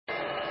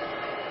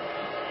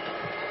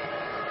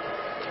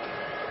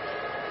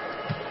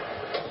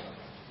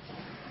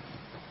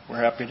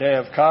We're happy to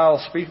have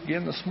Kyle speak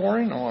again this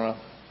morning. I want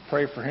to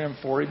pray for him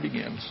before he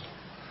begins.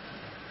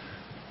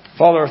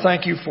 Father,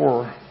 thank you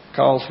for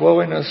Kyle's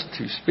willingness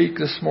to speak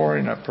this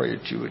morning. I pray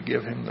that you would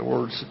give him the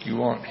words that you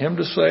want him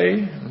to say,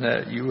 and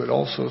that you would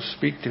also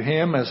speak to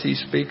him as he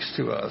speaks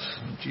to us.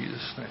 In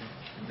Jesus' name,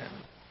 amen.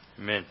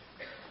 Amen.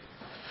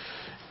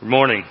 Good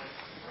morning.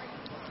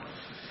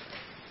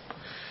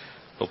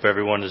 Hope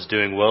everyone is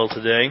doing well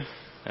today.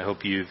 I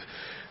hope you've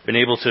been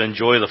able to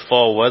enjoy the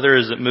fall weather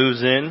as it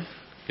moves in.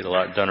 Get a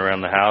lot done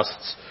around the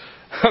house.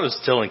 I was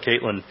telling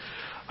Caitlin,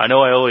 I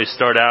know I always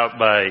start out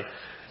by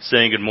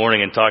saying good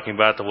morning and talking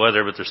about the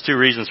weather, but there's two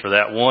reasons for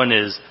that. One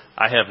is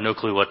I have no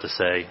clue what to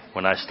say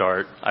when I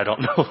start. I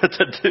don't know what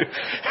to do.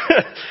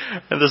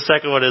 And the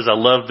second one is I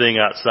love being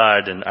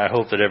outside, and I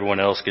hope that everyone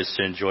else gets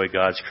to enjoy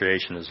God's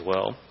creation as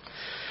well.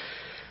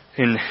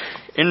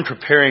 In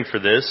preparing for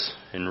this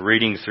and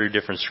reading through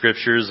different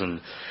scriptures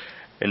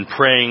and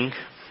praying,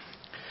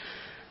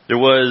 there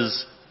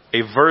was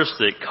a verse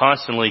that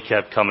constantly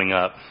kept coming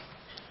up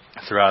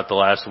throughout the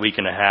last week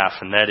and a half,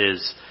 and that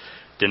is,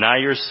 deny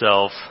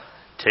yourself,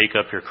 take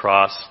up your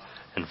cross,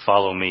 and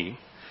follow me.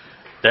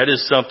 That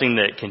is something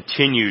that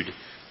continued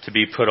to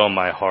be put on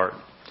my heart.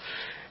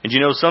 And you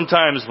know,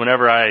 sometimes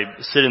whenever I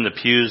sit in the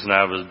pews and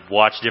I would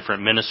watch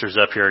different ministers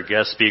up here,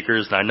 guest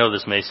speakers, and I know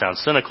this may sound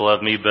cynical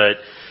of me, but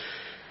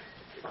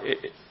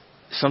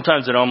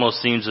sometimes it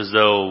almost seems as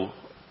though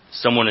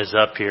someone is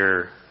up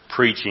here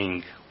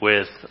preaching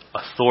with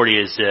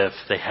authority as if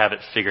they have it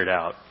figured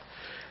out.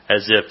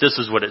 As if this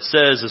is what it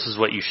says, this is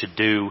what you should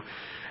do.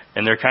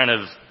 And they're kind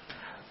of,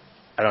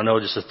 I don't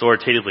know, just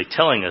authoritatively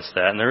telling us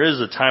that. And there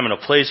is a time and a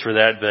place for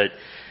that. But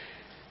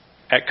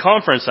at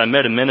conference, I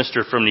met a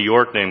minister from New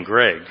York named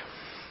Greg.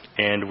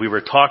 And we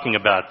were talking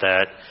about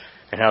that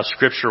and how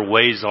Scripture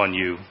weighs on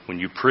you when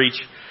you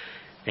preach.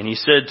 And he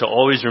said to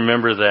always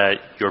remember that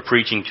you're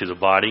preaching to the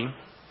body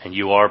and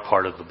you are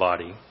part of the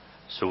body.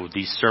 So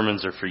these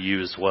sermons are for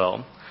you as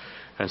well.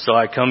 And so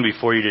I come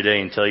before you today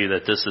and tell you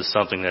that this is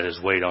something that has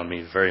weighed on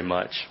me very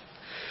much.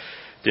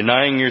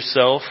 Denying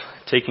yourself,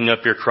 taking up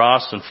your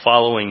cross, and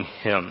following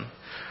Him.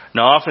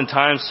 Now,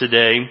 oftentimes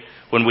today,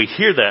 when we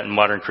hear that in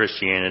modern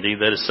Christianity,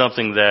 that is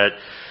something that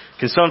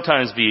can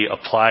sometimes be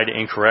applied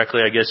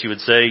incorrectly, I guess you would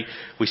say.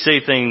 We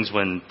say things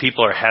when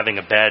people are having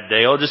a bad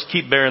day, oh, just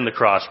keep bearing the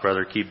cross,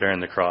 brother, keep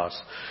bearing the cross.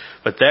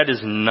 But that is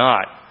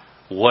not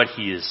what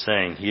he is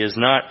saying. He is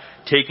not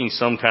taking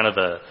some kind of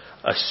a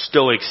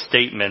stoic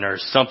statement or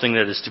something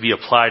that is to be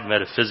applied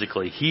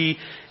metaphysically. He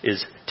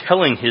is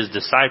telling his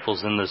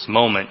disciples in this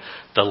moment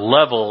the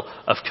level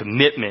of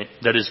commitment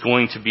that is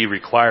going to be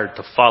required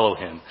to follow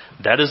him.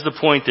 That is the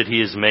point that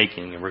he is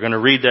making. And we're going to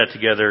read that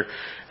together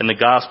in the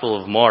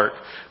Gospel of Mark.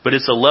 But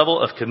it's a level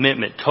of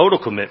commitment, total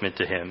commitment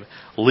to him,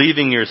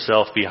 leaving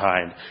yourself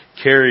behind,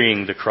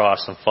 carrying the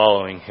cross and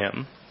following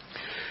him.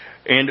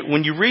 And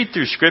when you read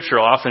through Scripture,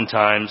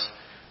 oftentimes,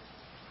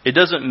 it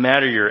doesn't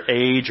matter your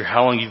age or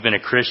how long you've been a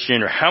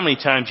Christian or how many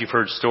times you've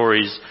heard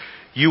stories,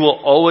 you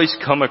will always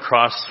come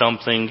across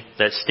something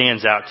that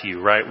stands out to you,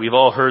 right? We've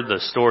all heard the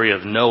story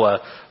of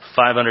Noah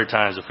 500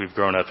 times if we've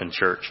grown up in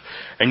church.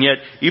 And yet,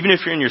 even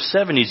if you're in your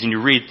 70s and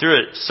you read through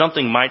it,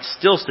 something might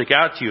still stick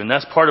out to you. And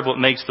that's part of what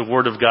makes the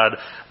Word of God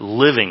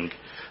living.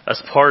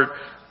 That's part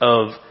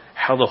of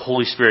how the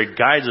Holy Spirit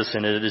guides us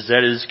in it, is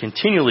that it is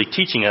continually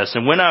teaching us.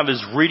 And when I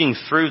was reading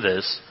through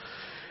this,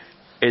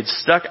 it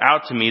stuck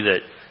out to me that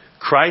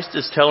Christ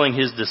is telling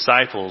his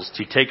disciples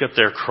to take up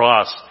their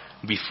cross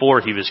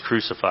before he was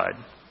crucified.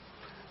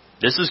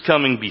 This is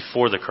coming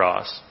before the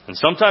cross. And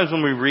sometimes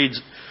when we read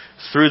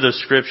through the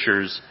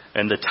Scriptures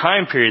and the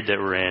time period that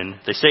we're in,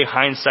 they say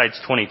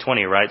hindsight's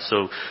 20/20, right?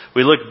 So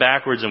we look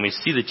backwards and we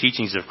see the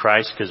teachings of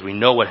Christ because we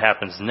know what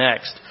happens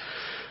next.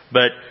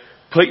 But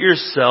put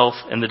yourself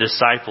in the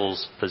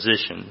disciples'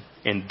 position.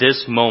 In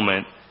this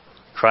moment,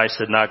 Christ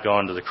had not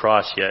gone to the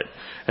cross yet.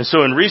 And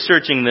so in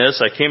researching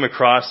this, I came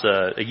across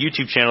a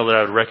YouTube channel that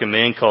I would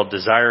recommend called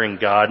Desiring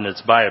God, and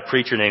it's by a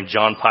preacher named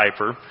John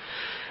Piper.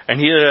 And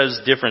he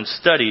does different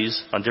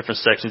studies on different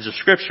sections of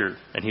Scripture.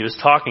 And he was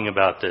talking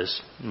about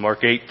this in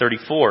Mark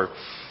 8:34.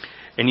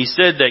 And he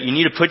said that you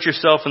need to put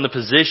yourself in the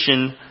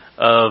position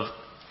of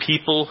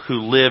people who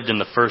lived in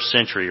the first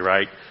century,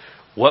 right?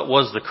 What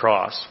was the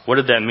cross? What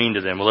did that mean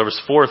to them? Well, there was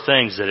 4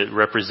 things that it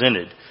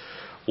represented.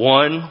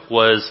 One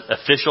was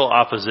official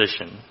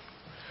opposition.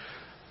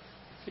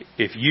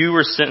 If you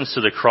were sentenced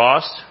to the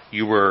cross,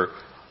 you were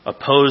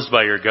opposed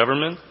by your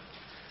government,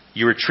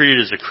 you were treated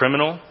as a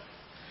criminal,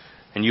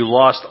 and you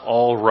lost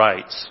all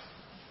rights.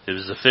 It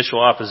was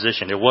official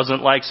opposition. It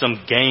wasn't like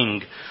some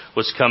gang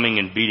was coming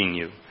and beating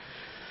you.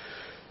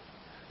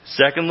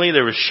 Secondly,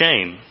 there was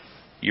shame.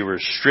 You were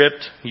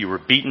stripped, you were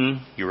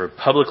beaten, you were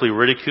publicly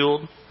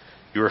ridiculed.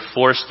 You were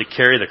forced to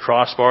carry the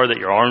crossbar that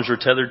your arms were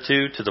tethered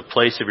to the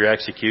place of your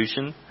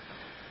execution.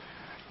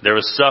 There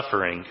was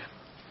suffering.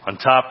 On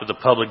top of the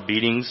public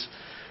beatings,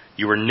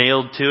 you were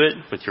nailed to it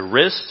with your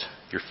wrist.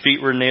 Your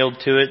feet were nailed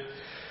to it.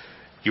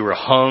 You were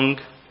hung,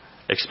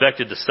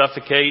 expected to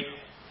suffocate,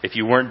 If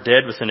you weren't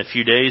dead within a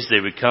few days, they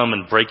would come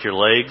and break your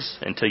legs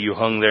until you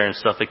hung there and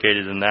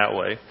suffocated in that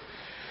way.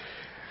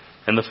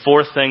 And the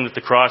fourth thing that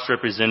the cross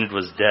represented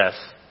was death.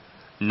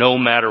 No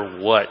matter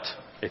what,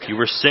 if you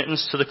were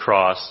sentenced to the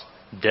cross,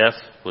 death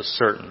was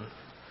certain.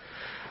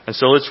 And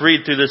so let's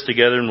read through this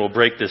together and we'll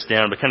break this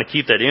down, but kind of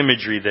keep that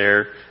imagery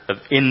there of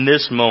in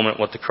this moment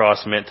what the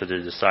cross meant to the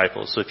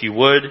disciples. So if you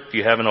would, if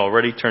you haven't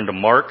already, turn to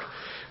Mark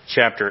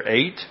chapter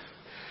 8.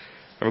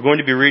 And we're going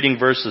to be reading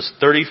verses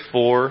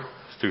 34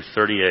 through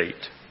 38.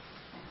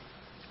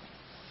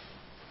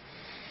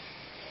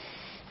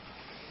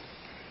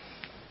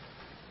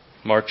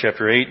 Mark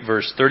chapter 8,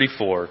 verse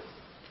 34.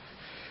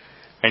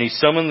 And he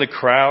summoned the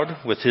crowd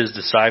with his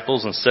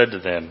disciples and said to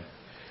them,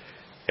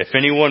 if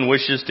anyone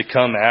wishes to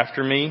come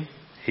after me,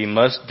 he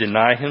must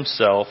deny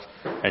himself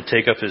and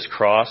take up his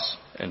cross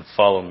and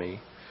follow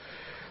me.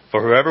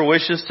 For whoever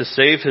wishes to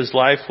save his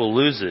life will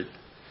lose it,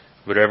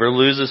 but whoever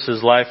loses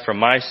his life for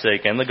my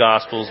sake and the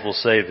gospel's will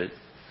save it.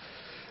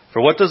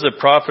 For what does it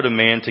profit a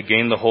man to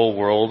gain the whole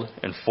world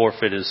and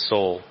forfeit his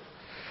soul?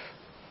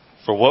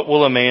 For what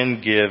will a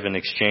man give in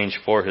exchange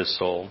for his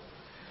soul?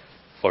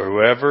 For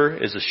whoever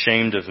is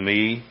ashamed of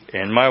me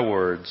and my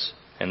words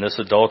in this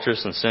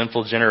adulterous and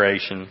sinful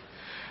generation,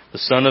 the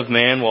Son of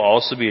Man will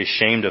also be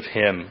ashamed of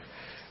him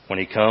when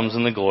he comes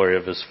in the glory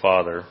of his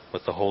Father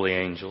with the holy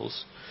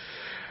angels.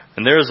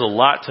 And there is a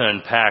lot to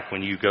unpack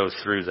when you go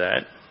through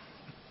that.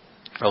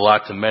 A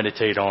lot to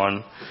meditate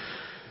on.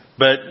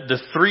 But the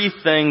three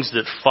things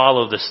that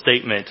follow the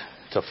statement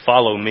to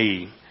follow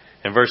me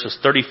in verses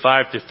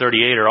 35 to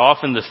 38 are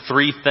often the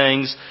three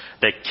things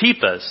that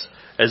keep us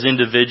as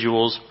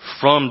individuals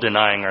from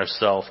denying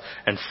ourselves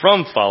and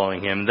from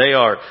following him. They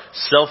are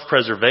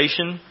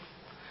self-preservation,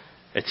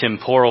 a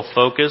temporal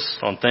focus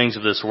on things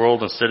of this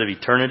world instead of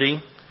eternity,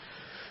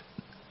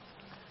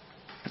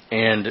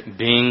 and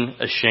being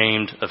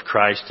ashamed of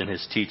Christ and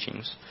his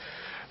teachings.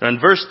 Now in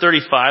verse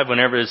 35,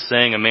 whenever it's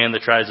saying a man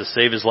that tries to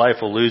save his life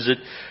will lose it,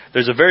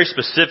 there's a very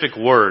specific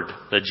word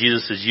that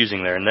Jesus is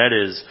using there, and that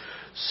is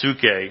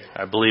Zook.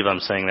 I believe I'm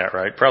saying that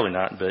right. Probably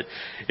not, but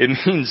it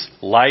means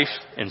life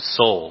and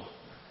soul.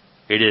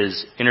 It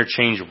is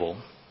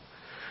interchangeable.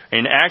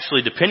 And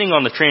actually, depending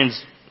on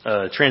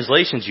the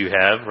translations you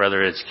have,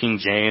 whether it's King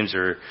James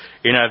or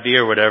NIV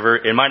or whatever,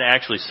 it might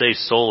actually say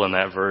soul in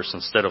that verse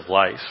instead of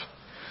life.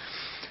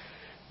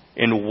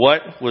 And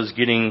what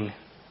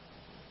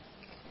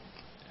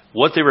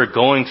they were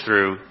going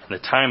through in the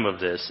time of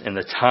this, in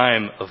the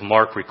time of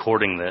Mark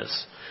recording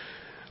this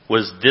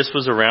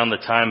was around the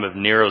time of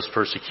Nero's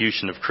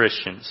persecution of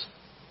Christians.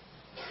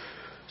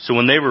 So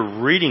when they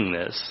were reading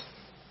this,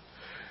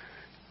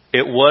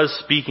 it was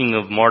speaking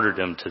of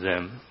martyrdom to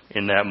them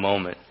in that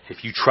moment.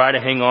 If you try to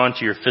hang on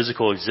to your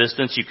physical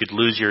existence, you could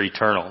lose your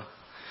eternal.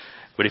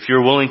 But if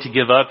you're willing to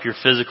give up your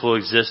physical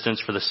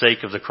existence for the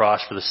sake of the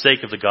cross, for the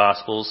sake of the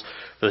Gospels,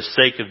 for the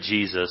sake of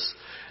Jesus,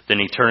 then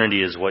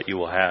eternity is what you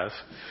will have.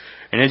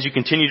 And as you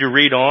continue to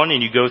read on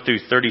and you go through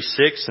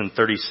 36 and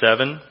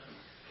 37,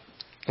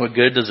 what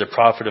good does it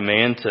profit a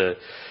man to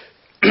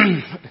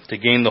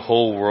gain the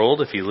whole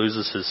world if he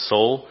loses his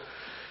soul?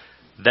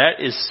 That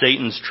is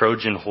Satan's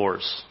Trojan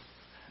horse.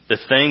 The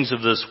things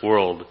of this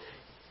world,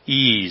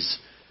 ease,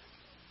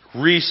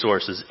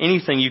 resources,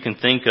 anything you can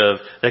think of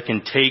that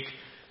can take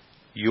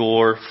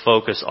your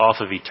focus off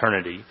of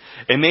eternity.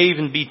 It may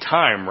even be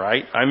time,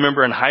 right? I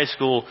remember in high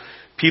school,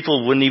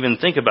 people wouldn't even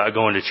think about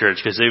going to church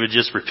because they would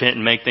just repent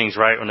and make things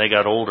right when they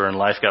got older and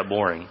life got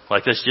boring.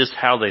 Like that's just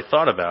how they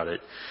thought about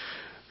it.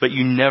 But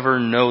you never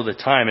know the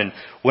time. And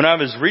when I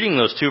was reading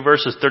those two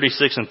verses,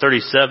 36 and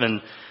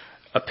 37,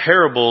 a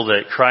parable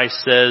that Christ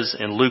says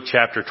in Luke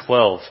chapter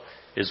 12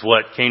 is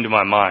what came to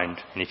my mind.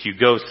 And if you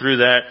go through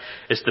that,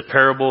 it's the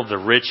parable of the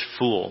rich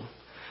fool.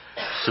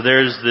 So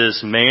there's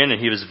this man, and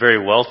he was very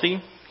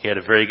wealthy. He had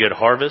a very good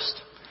harvest.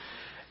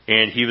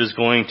 And he was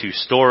going to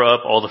store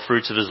up all the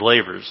fruits of his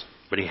labors.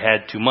 But he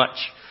had too much.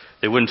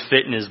 They wouldn't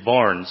fit in his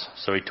barns.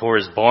 So he tore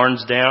his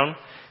barns down, and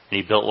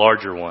he built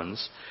larger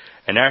ones.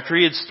 And after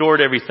he had stored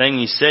everything,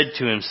 he said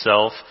to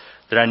himself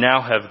that I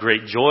now have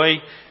great joy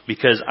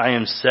because I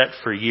am set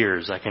for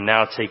years. I can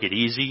now take it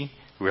easy,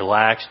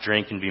 relax,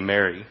 drink, and be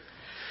merry.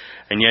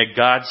 And yet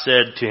God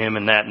said to him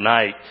in that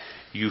night,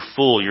 you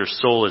fool, your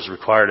soul is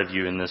required of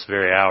you in this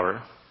very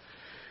hour.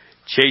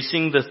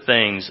 Chasing the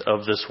things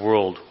of this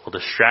world will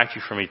distract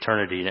you from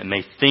eternity, and it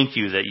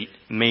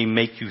may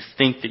make you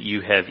think that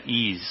you have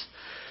ease,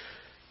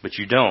 but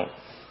you don't.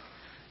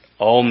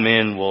 All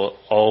men will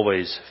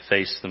always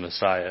face the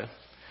Messiah.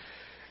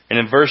 And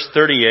in verse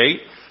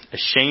 38,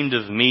 ashamed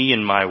of me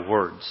and my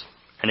words.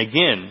 And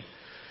again,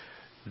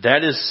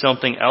 that is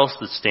something else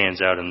that stands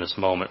out in this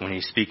moment when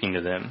he's speaking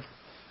to them.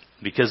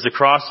 Because the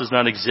cross does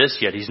not exist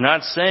yet. He's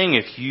not saying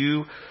if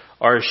you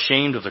are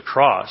ashamed of the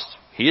cross.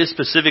 He is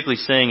specifically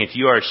saying if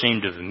you are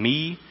ashamed of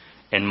me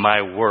and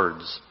my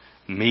words,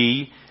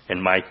 me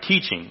and my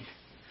teaching.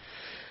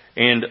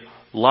 And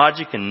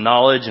logic and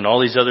knowledge and all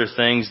these other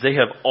things, they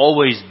have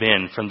always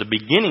been, from the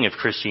beginning of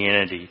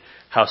Christianity,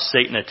 how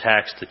Satan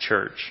attacks the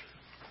church.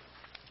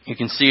 You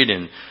can see it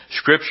in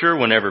Scripture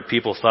whenever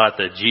people thought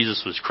that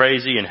Jesus was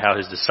crazy and how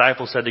his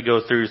disciples had to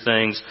go through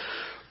things.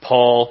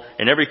 Paul,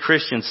 and every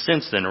Christian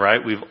since then,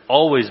 right? We've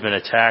always been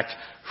attacked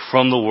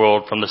from the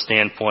world from the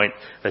standpoint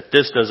that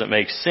this doesn't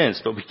make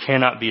sense, but we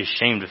cannot be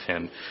ashamed of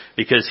him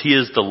because he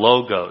is the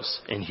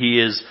Logos and he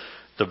is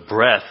the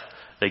breath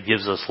that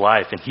gives us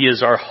life and he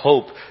is our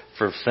hope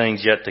for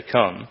things yet to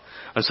come.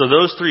 And so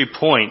those 3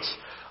 points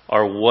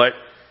are what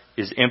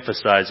is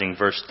emphasizing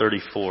verse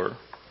 34.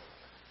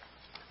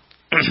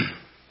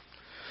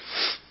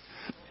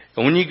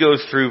 And when you go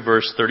through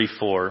verse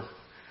 34,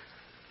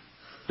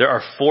 there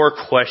are 4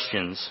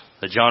 questions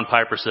that John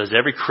Piper says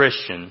every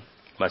Christian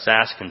must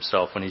ask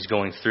himself when he's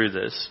going through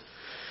this.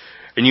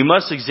 And you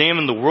must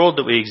examine the world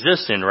that we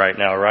exist in right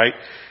now, right?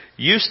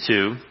 Used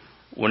to,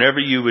 whenever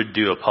you would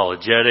do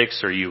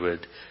apologetics or you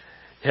would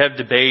have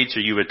debates or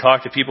you would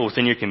talk to people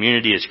within your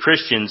community as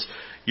Christians,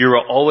 you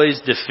were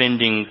always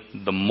defending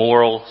the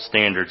moral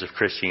standards of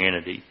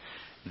Christianity.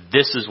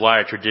 This is why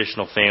a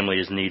traditional family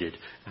is needed.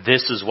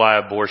 This is why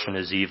abortion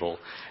is evil.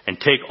 And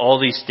take all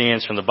these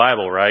stands from the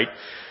Bible, right?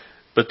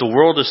 But the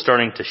world is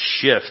starting to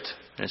shift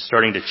and it's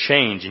starting to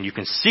change. And you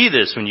can see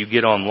this when you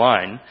get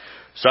online.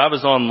 So I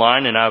was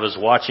online and I was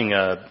watching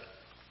a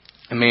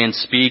man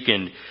speak,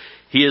 and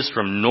he is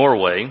from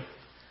Norway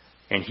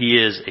and he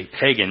is a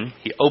pagan.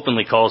 He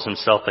openly calls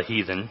himself a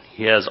heathen.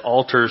 He has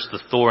altars to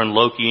Thor and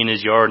Loki in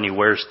his yard, and he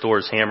wears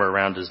Thor's hammer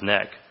around his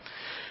neck.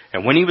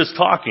 And when he was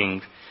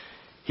talking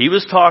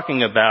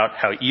about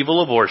how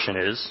evil abortion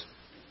is,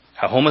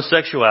 how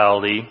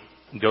homosexuality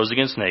goes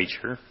against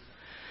nature,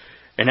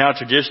 and how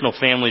traditional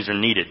families are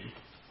needed.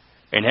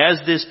 And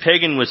as this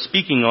pagan was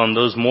speaking on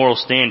those moral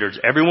standards,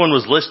 everyone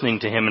was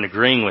listening to him and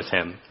agreeing with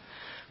him.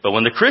 But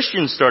when the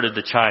Christians started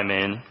to chime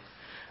in,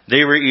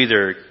 they were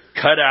either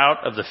cut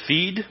out of the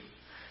feed,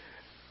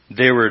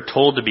 they were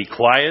told to be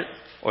quiet,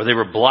 or they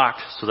were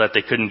blocked so that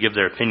they couldn't give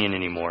their opinion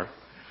anymore.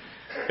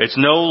 It's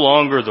no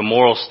longer the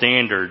moral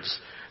standards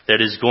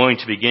that is going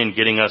to begin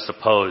getting us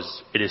opposed.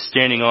 It is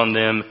standing on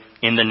them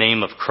in the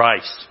name of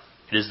Christ.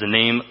 It is the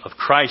name of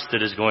Christ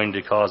that is going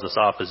to cause us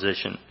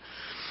opposition.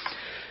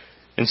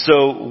 And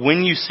so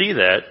when you see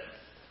that,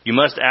 you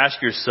must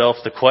ask yourself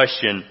the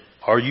question,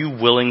 are you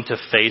willing to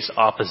face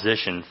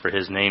opposition for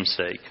his name's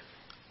sake?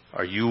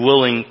 Are you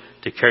willing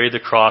to carry the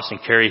cross and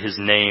carry his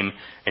name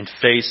and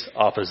face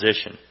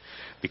opposition?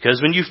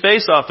 Because when you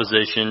face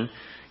opposition,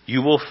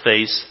 you will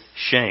face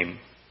shame.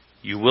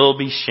 You will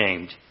be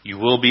shamed. You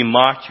will be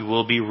mocked. You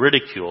will be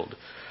ridiculed.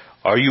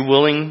 Are you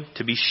willing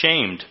to be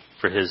shamed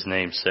for his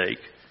name's sake?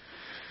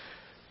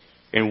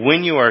 And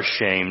when you are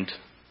shamed,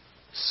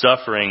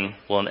 suffering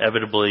will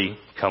inevitably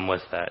come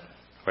with that.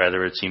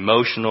 Whether it's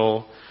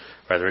emotional,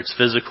 whether it's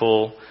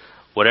physical,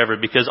 whatever.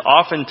 Because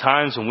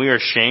oftentimes when we are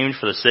shamed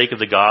for the sake of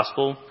the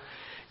gospel,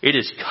 it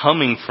is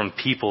coming from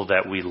people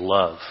that we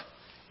love.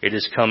 It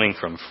is coming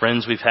from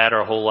friends we've had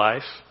our whole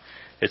life.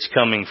 It's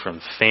coming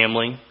from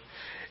family.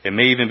 It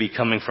may even be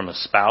coming from a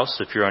spouse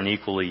if you're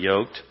unequally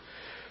yoked.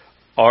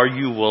 Are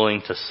you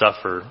willing to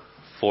suffer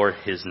for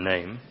his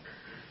name?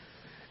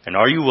 And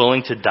are you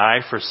willing to die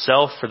for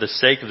self for the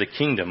sake of the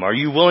kingdom? Are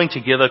you willing to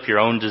give up your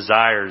own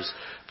desires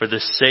for the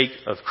sake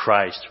of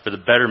Christ, for the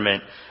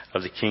betterment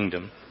of the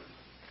kingdom?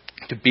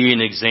 To be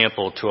an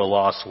example to a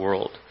lost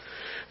world.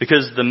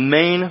 Because the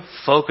main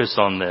focus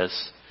on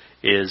this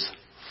is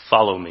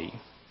follow me.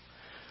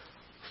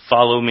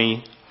 Follow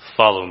me,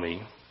 follow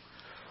me.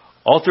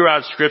 All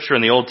throughout Scripture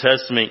in the Old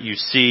Testament, you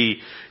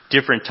see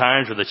different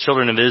times where the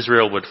children of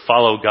Israel would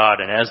follow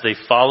God. And as they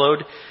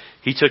followed,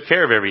 he took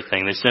care of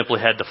everything. They simply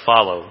had to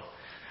follow.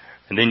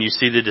 And then you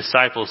see the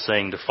disciples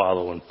saying to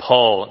follow, and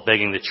Paul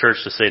begging the church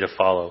to say to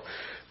follow.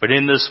 But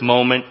in this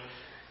moment,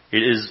 it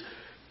is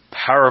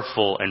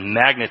powerful and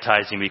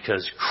magnetizing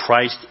because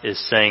Christ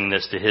is saying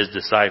this to his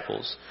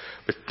disciples.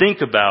 But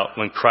think about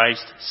when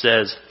Christ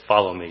says,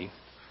 follow me.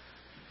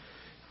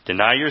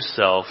 Deny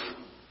yourself.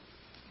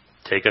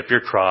 Take up your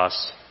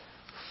cross.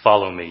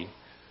 Follow me.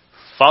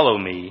 Follow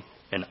me,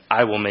 and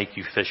I will make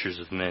you fishers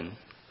of men.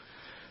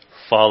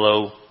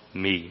 Follow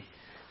me.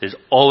 It has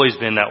always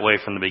been that way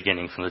from the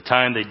beginning. From the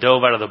time they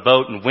dove out of the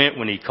boat and went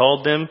when he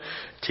called them,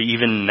 to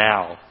even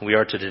now, we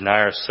are to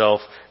deny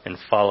ourselves and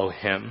follow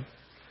him.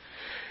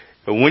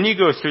 But when you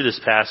go through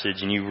this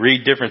passage and you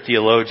read different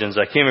theologians,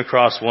 I came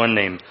across one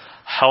named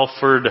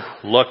Halford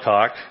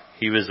Luckock.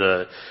 He was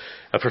a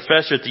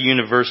professor at the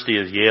University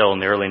of Yale in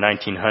the early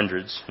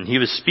 1900s. And he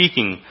was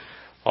speaking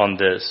on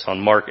this,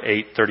 on Mark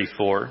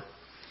 8:34.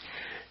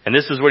 And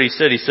this is what he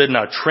said. He said,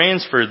 now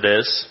transfer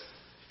this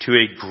to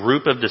a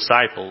group of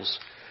disciples,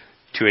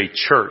 to a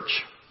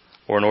church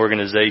or an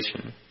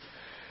organization.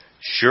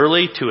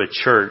 Surely to a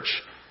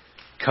church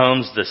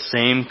comes the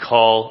same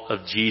call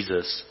of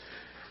Jesus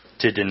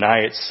to deny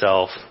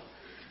itself,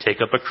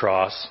 take up a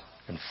cross,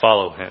 and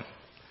follow him.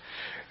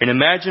 And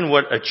imagine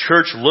what a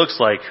church looks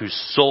like whose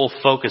sole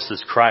focus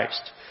is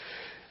Christ.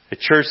 A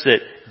church that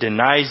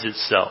denies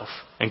itself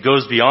and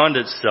goes beyond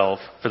itself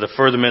for the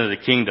furtherment of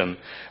the kingdom.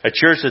 A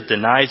church that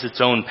denies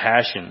its own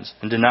passions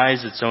and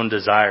denies its own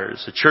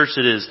desires. A church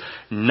that is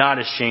not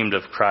ashamed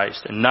of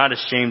Christ and not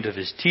ashamed of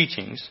His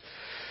teachings.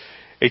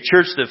 A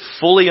church that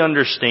fully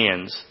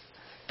understands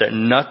that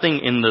nothing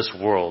in this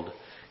world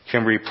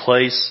can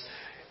replace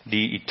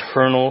the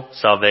eternal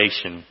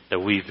salvation that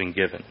we've been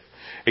given.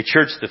 A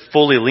church that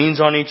fully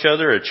leans on each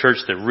other. A church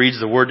that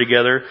reads the Word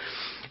together.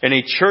 And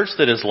a church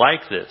that is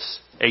like this.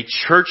 A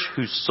church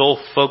whose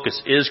sole focus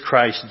is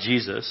Christ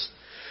Jesus.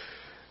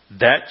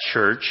 That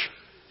church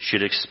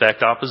should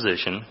expect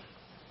opposition.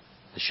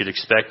 They should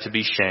expect to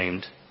be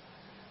shamed.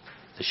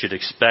 They should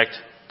expect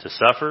to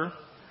suffer.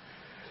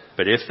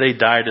 But if they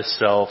die to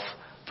self,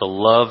 the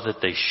love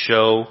that they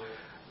show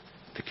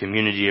the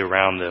community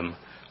around them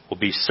will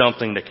be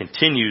something that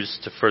continues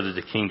to further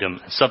the kingdom,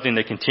 something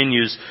that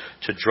continues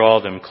to draw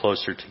them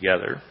closer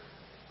together.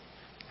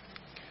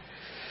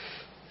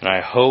 And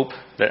I hope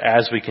that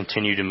as we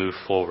continue to move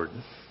forward,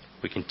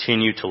 we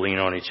continue to lean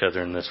on each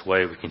other in this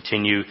way. We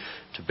continue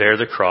to bear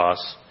the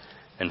cross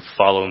and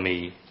follow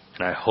me.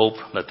 And I hope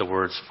that the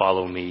words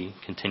 "follow me"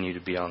 continue to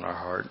be on our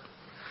heart.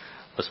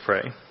 Let's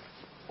pray.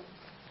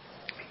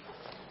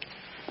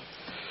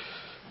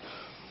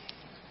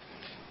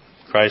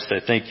 Christ, I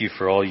thank you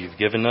for all you've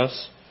given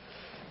us.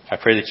 I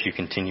pray that you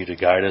continue to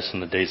guide us in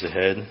the days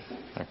ahead.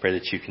 I pray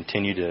that you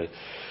continue to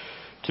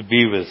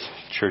be with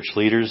church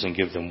leaders and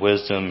give them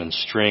wisdom and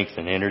strength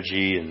and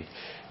energy, and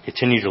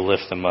continue to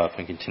lift them up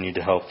and continue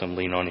to help them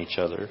lean on each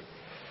other.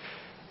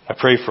 I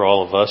pray for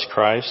all of us,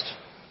 Christ,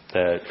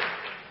 that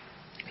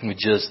we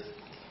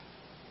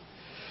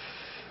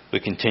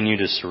continue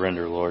to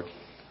surrender, Lord.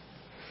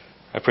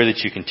 I pray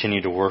that you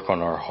continue to work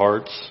on our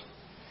hearts,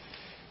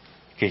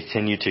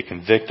 continue to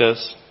convict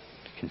us,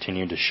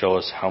 continue to show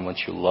us how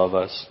much you love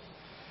us.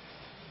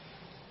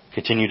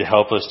 Continue to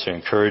help us to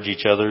encourage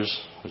each other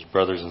as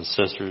brothers and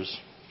sisters.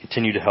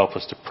 Continue to help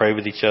us to pray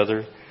with each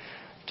other,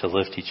 to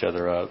lift each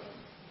other up.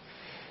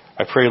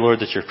 I pray,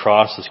 Lord, that your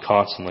cross is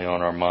constantly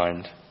on our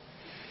mind,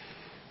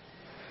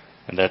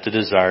 and that the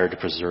desire to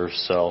preserve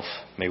self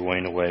may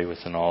wane away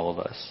within all of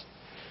us,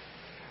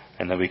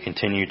 and that we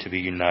continue to be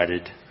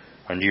united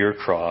under your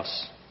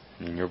cross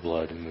and in your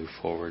blood and move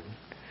forward.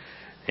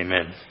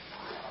 Amen.